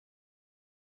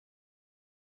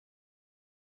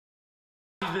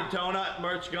The donut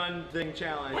merch gun thing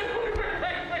challenge.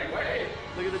 Wait.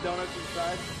 Look at the donuts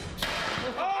inside.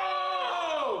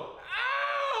 Oh!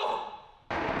 Ow!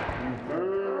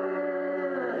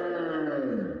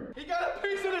 He got a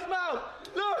piece in his mouth.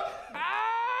 Look.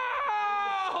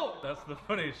 Ow! That's the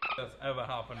funniest shit that's ever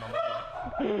happened on the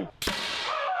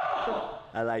block.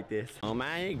 I like this. Oh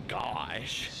my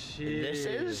gosh. Jeez. This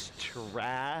is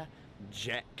tragic.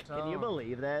 Can you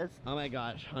believe this? Oh my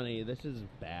gosh, honey, this is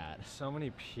bad. So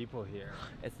many people here.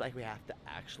 It's like we have to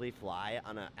actually fly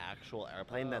on an actual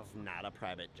airplane that's not a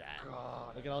private jet.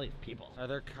 God. Look at all these people. Are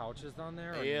there couches on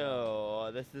there? Or Ew,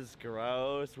 no? this is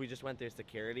gross. We just went through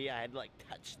security. I had to like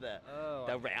touch the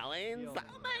railings.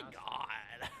 Oh my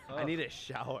god. I need a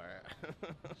shower.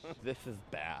 This is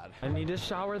bad. I need to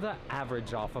shower the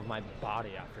average off of my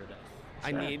body after this.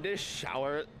 I need to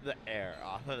shower the air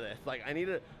off of this. Like, I need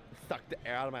to suck the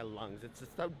air out of my lungs. It's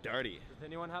just so dirty. Does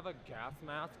anyone have a gas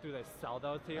mask? Do they sell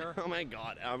those here? Oh my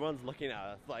god, everyone's looking at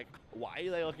us. Like, why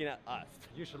are they looking at us?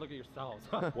 You should look at yourselves.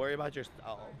 Worry about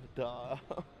yourself, duh.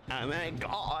 Oh my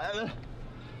god.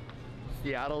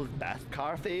 Seattle's best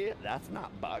coffee? That's not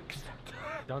Bucks.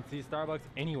 Don't see Starbucks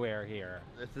anywhere here.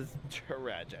 This is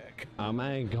tragic. Oh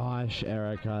my gosh,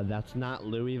 Erica, that's not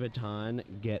Louis Vuitton.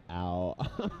 Get out.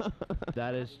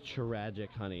 That is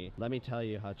tragic, honey. Let me tell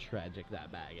you how tragic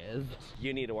that bag is.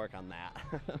 You need to work on that.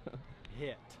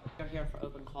 Hit. You're here for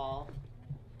open call.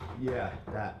 Yeah,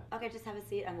 that. Okay, just have a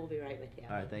seat and we'll be right with you.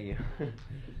 All right, thank you. It's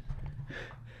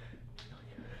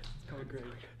going great.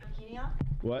 Bikini on?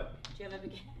 What? Do you have a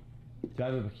bikini? Do I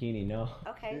have a bikini? No.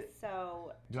 Okay,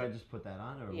 so... Do I just put that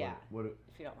on or yeah, what?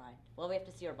 if you don't mind. Well, we have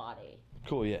to see your body.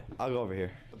 Cool, yeah. I'll go over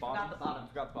here. The Not the bottom.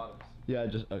 Forgot the bottoms. Yeah,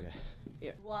 just, okay.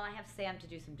 Here. Well, I have Sam to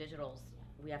do some digitals.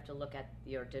 We have to look at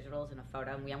your digitals in a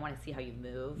photo, and I want to see how you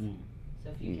move.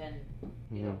 So if you can,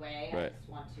 either way, I just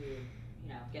want to, you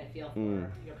know, get a feel for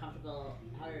if you're comfortable,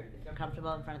 if you're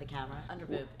comfortable in front of the camera. Under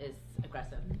boob is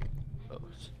aggressive.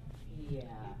 Yeah.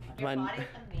 Your body's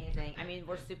amazing. I mean,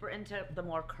 we're super into the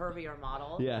more curvier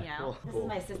model. Yeah. You know? Cool. This is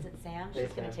my assistant Sam.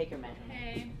 She's gonna take your measurement.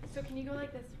 Hey, so can you go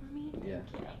like this for me? Yeah.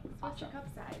 What's your cup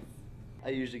size? I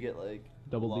usually get like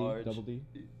Double D?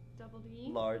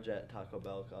 large at Taco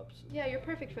Bell cups. Yeah, you're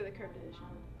perfect for the curve division.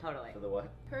 Totally. For the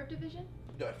what? Curve division?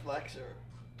 Do I flex or?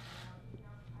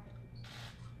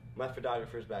 My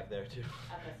photographer's back there too.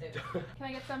 Okay, so Can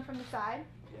I get some from the side?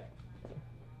 Yeah.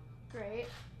 Great.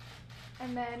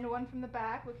 And then one from the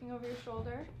back, looking over your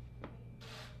shoulder.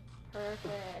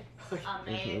 Perfect.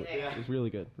 amazing. Yeah. It's really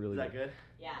good, really Is that good. good?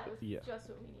 Yeah. That was Yeah. just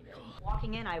what we needed.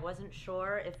 Walking in, I wasn't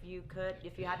sure if you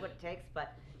had what it takes,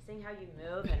 but seeing how you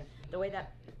move and the way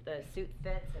that the suit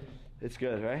fits and It's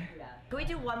good, right? yeah. Can we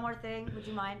do one more thing? Would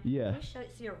you mind? Yeah. Can we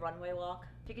see your runway walk?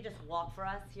 If you could just walk for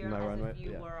us here My as runway? if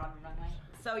you Yeah. were on a runway.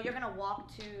 So you're gonna walk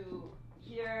to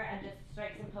here and just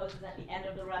strike some poses at the end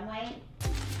of the runway.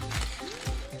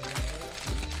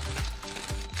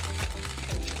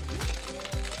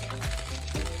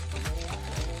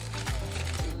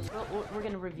 We're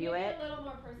gonna review Maybe it. a little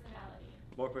more personality.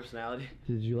 More personality.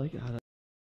 Did you like it?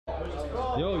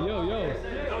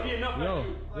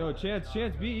 Yo,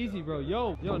 Chance, be easy, bro.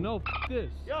 Yo, no, f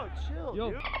this. Yo, chill,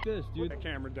 Yo, dude. f this, dude. Put the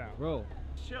camera down. Bro.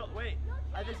 Chill, wait.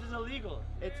 This is illegal.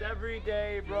 It's every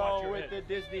day, bro, with the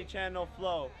Disney Channel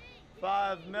flow.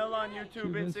 5 mil on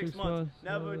YouTube in 6 months.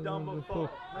 Never done before.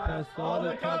 Past all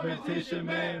the competition,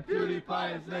 man.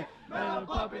 PewDiePie is next. Man, I'm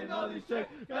popping all these checks.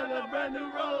 Got a brand new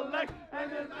Rolex.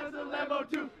 And then there's a Lambo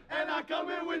too. And I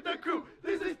come in with the crew.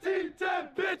 This is Team 10,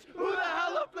 bitch. Who the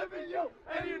hell are flipping you?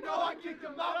 And you know I kicked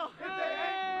them out. If they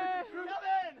ain't with the crew.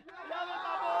 Kevin,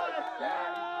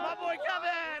 my boy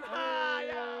Kevin. Hi,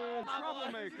 yeah.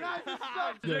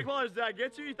 Troublemaker. Jake Paul, did I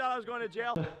get you? You thought I was going to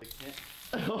jail?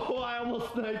 Oh, I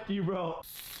almost sniped you, bro.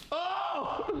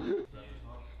 Oh!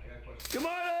 Come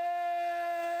on in!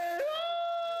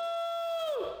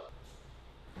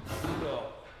 No,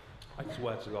 I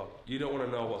swear to God, you don't want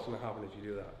to know what's going to happen if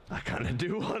you do that. I kind of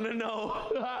do want to know.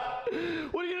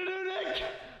 What are you gonna do, Nick?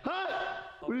 Huh?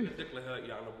 I'll physically hurt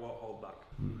you and I won't hold back.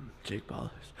 Jake Paul,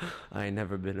 I ain't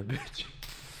never been a bitch.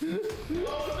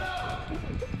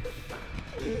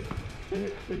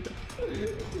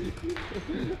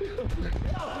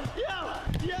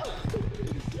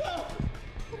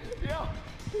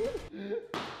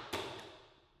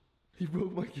 He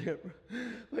broke my camera.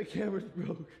 My camera's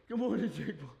broke. Good morning,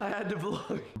 Jake Paul. I had to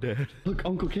vlog. Dad. Look,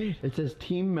 Uncle Kate. It says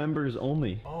team members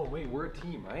only. Oh wait, we're a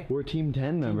team, right? We're team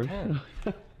 10 members. 10.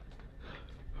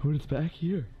 What is back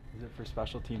here? Is it for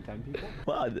special Team 10 people?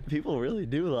 Wow, people really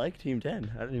do like Team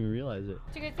 10. I didn't even realize it.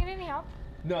 Do you guys need any help?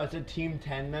 No, it's a Team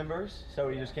 10 members, so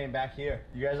we just came back here.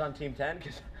 You guys on Team 10?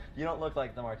 Because you don't look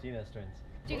like the Martinez twins.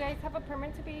 Do you guys have a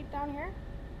permit to be down here?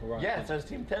 Yeah, it says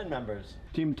Team 10 members.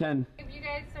 Team 10. If you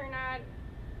guys are not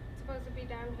supposed to be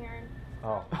down here.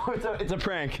 Oh. It's a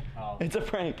prank. Oh. It's a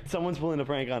prank. Someone's pulling a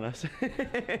prank on us.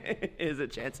 Is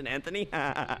it Chance and Anthony?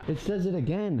 It says it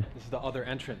again. This is the other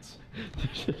entrance.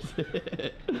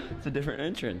 It's a different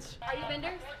entrance. Are you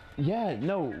vendors? Yeah,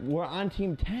 no, we're on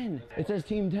Team 10. It says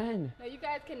Team 10. No, you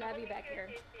guys cannot be back here.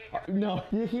 No,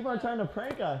 you keep on trying to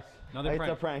prank us. Another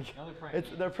prank. It's a prank. Another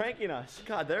prank. They're pranking us.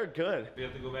 God, they're good. We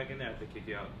have to go back in there if they kick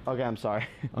you out. Okay, I'm sorry.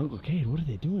 Uncle Cade, what are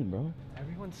they doing, bro?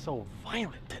 Everyone's so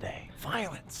violent today.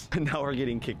 Violence. And now we're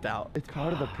getting kicked out. It's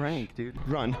part of the prank, dude.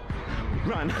 Run.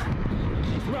 Run.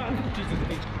 Run. Jesus.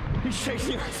 He's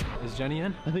chasing us. Is Jenny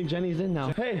in? I think Jenny's in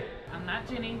now. Hey. I'm not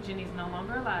Jenny. Jenny's no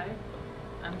longer alive.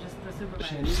 I'm just the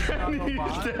supervisor.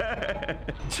 Jenny's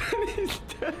dead. Jenny's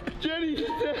dead. Jenny's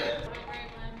dead.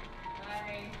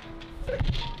 Bye.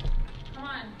 Come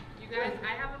on, you guys.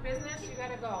 I have a business. You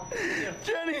gotta go.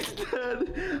 Jenny's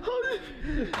dead.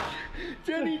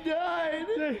 Jenny died.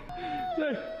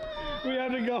 We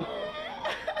have to go.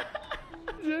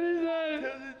 Jenny's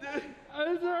dead.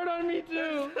 It's hurt on me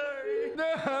too.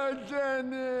 No,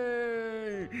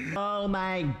 Jenny. Oh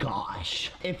my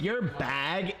gosh. If your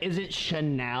bag isn't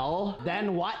Chanel,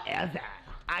 then what is it?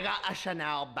 I got a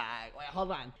Chanel bag. Wait, hold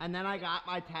on. And then I got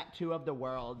my tattoo of the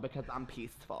world because I'm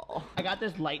peaceful. I got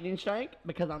this lightning strike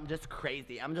because I'm just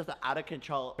crazy. I'm just an out of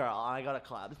control girl and I go to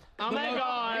clubs. Oh my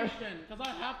gosh. Because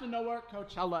I have to know where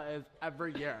Coachella is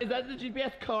every year. Is that the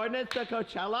GPS coordinates to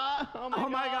Coachella? Oh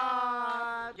my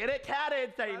god. Get it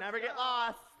tatted so you never get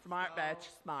lost. Smart bitch,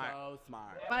 smart. So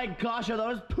smart. My gosh, are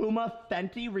those Puma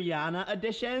Fenty Rihanna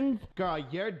editions? Girl,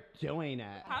 you're doing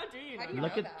it. How do you know?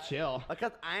 Look at Jill.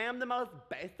 Because I am the most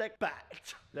basic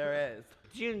bitch there is.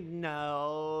 Do you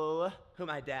know who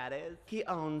my dad is? He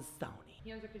owns Sony.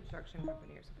 He owns a construction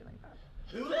company or something like that.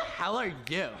 Who the hell are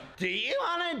you? Do you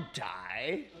want to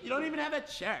die? You don't even have a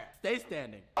chair. Stay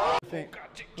standing. I'm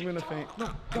gonna faint.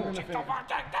 No, I'm gonna faint.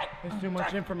 There's too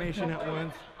much information at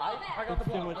once. I got the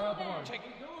ball. Put your arms over your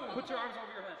head. Put your arms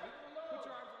over your head.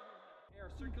 Air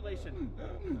circulation.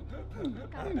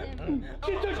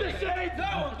 She took the shades!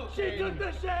 No! She took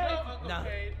the shades! No,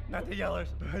 not the yellers.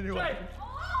 Anyway.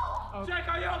 Jake,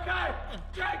 are you okay?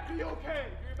 Jake, are you okay?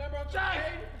 You remember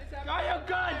Jake? Are you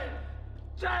good?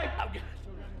 Jake! I'm good.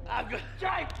 I'm good.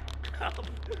 Jake!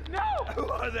 No! Who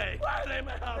are they? Why are they in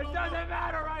my house? It doesn't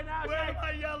matter right now, Where Jake! are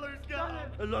my yellers gone?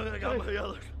 As long as I got my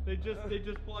yellers. They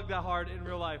just plugged that hard in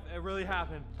real life. It really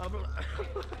happened. I'm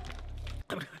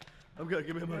good.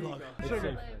 Give me my log. It's safe.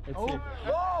 It's safe.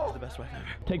 It's the best way ever.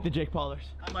 Take the Jake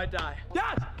Paulers. I might die.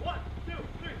 Yes! 1, 2,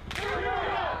 3. Here we go!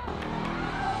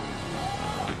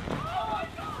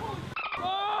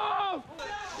 Oh!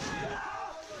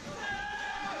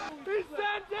 He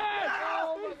sent it!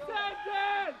 He sent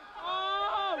it!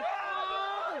 Oh!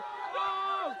 Oh!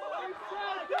 Oh! He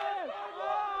sent it!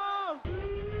 Oh!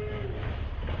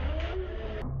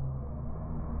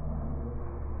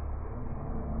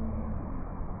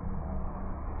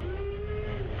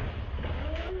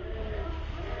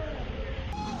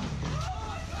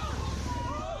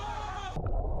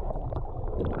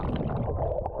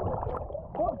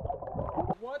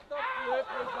 What the flip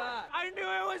was that? I knew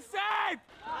it was safe!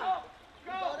 Go!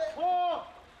 Go! Oh!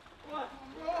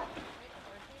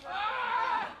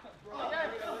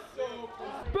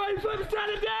 Bro, you flipping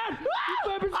standing dead! You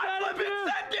flipping standing dead!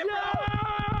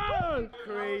 Yeah!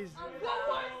 Crazy.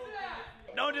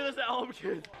 Don't do this at home,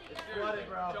 kids. It's flooded,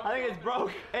 bro. I think it's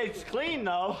broke. Hey, it's clean,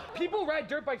 though. People ride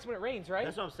dirt bikes when it rains, right?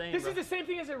 That's what I'm saying, This bro. is the same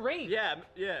thing as it rains. Yeah,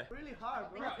 yeah. Really hard,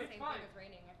 bro. It's fine. It's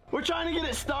raining. We're trying to get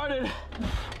it started.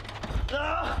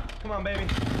 Ah! Come on, baby.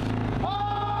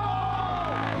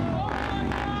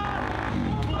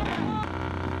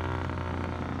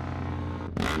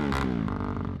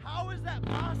 How is that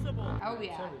possible? Oh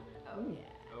yeah. Oh yeah.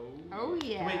 Oh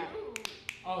yeah. Wait.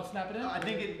 Oh, snap it in? I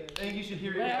think you should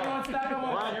hear it. Hey, everyone snap it in.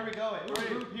 One. Here we go. All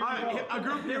right, a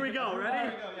group. Here we go. Ready?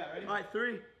 Here we go. Yeah, ready? All right,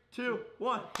 3, 2,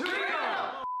 1. Here we go.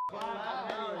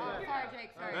 Sorry,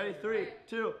 Jake. Sorry. Ready? 3,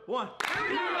 2, 1. Here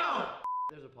we go.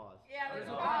 There's a pause. Yeah, there's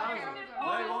a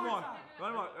Ready? One more.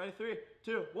 One more. Ready? 3,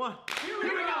 2, 1. Here we go.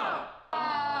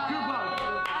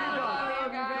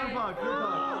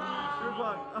 Group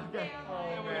hug. Okay.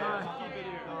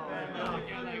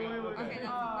 Okay,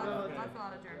 that's a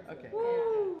lot of germs. Okay.